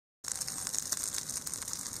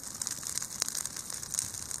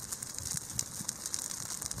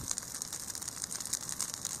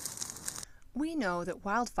know that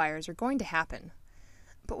wildfires are going to happen,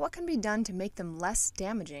 but what can be done to make them less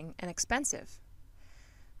damaging and expensive?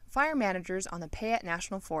 Fire managers on the Payette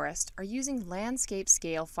National Forest are using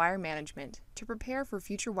landscape-scale fire management to prepare for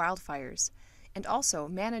future wildfires and also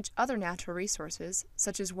manage other natural resources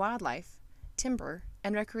such as wildlife, timber,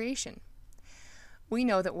 and recreation. We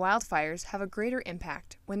know that wildfires have a greater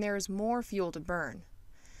impact when there is more fuel to burn.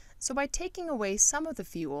 So by taking away some of the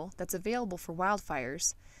fuel that's available for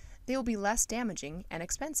wildfires, they will be less damaging and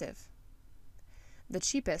expensive. The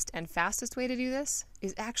cheapest and fastest way to do this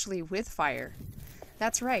is actually with fire.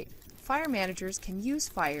 That's right, fire managers can use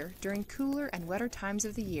fire during cooler and wetter times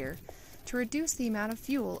of the year to reduce the amount of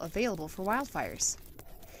fuel available for wildfires.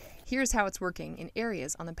 Here's how it's working in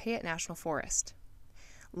areas on the Payette National Forest.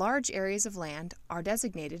 Large areas of land are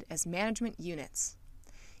designated as management units.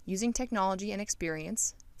 Using technology and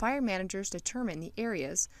experience, fire managers determine the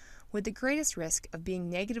areas with the greatest risk of being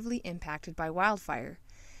negatively impacted by wildfire,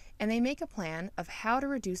 and they make a plan of how to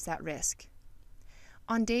reduce that risk.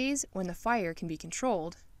 On days when the fire can be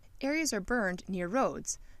controlled, areas are burned near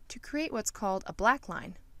roads to create what's called a black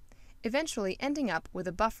line, eventually ending up with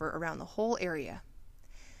a buffer around the whole area.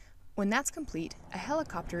 When that's complete, a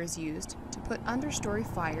helicopter is used to put understory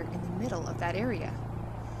fire in the middle of that area.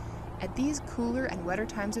 At these cooler and wetter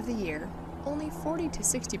times of the year, only 40 to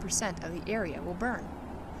 60% of the area will burn,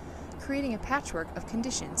 creating a patchwork of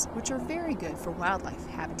conditions which are very good for wildlife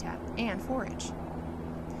habitat and forage.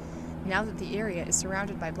 Now that the area is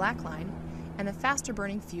surrounded by blackline and the faster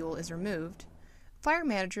burning fuel is removed, fire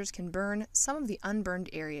managers can burn some of the unburned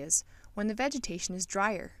areas when the vegetation is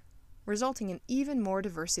drier, resulting in even more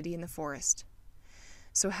diversity in the forest.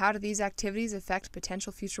 So how do these activities affect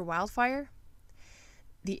potential future wildfire?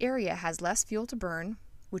 The area has less fuel to burn,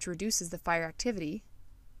 which reduces the fire activity.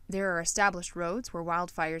 There are established roads where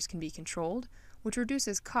wildfires can be controlled, which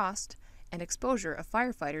reduces cost and exposure of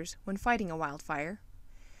firefighters when fighting a wildfire.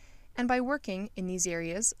 And by working in these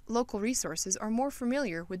areas, local resources are more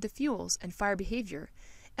familiar with the fuels and fire behavior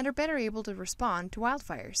and are better able to respond to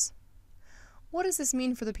wildfires. What does this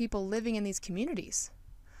mean for the people living in these communities?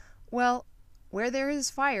 Well, where there is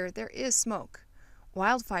fire, there is smoke.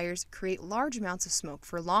 Wildfires create large amounts of smoke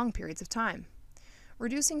for long periods of time.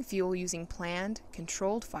 Reducing fuel using planned,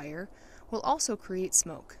 controlled fire will also create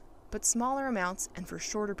smoke, but smaller amounts and for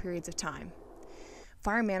shorter periods of time.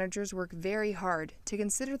 Fire managers work very hard to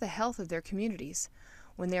consider the health of their communities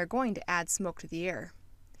when they are going to add smoke to the air.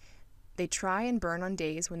 They try and burn on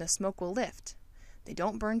days when the smoke will lift. They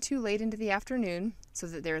don't burn too late into the afternoon so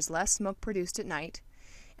that there is less smoke produced at night,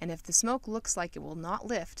 and if the smoke looks like it will not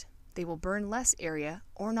lift, they will burn less area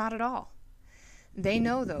or not at all. They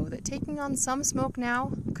know, though, that taking on some smoke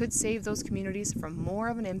now could save those communities from more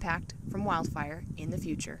of an impact from wildfire in the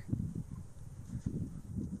future.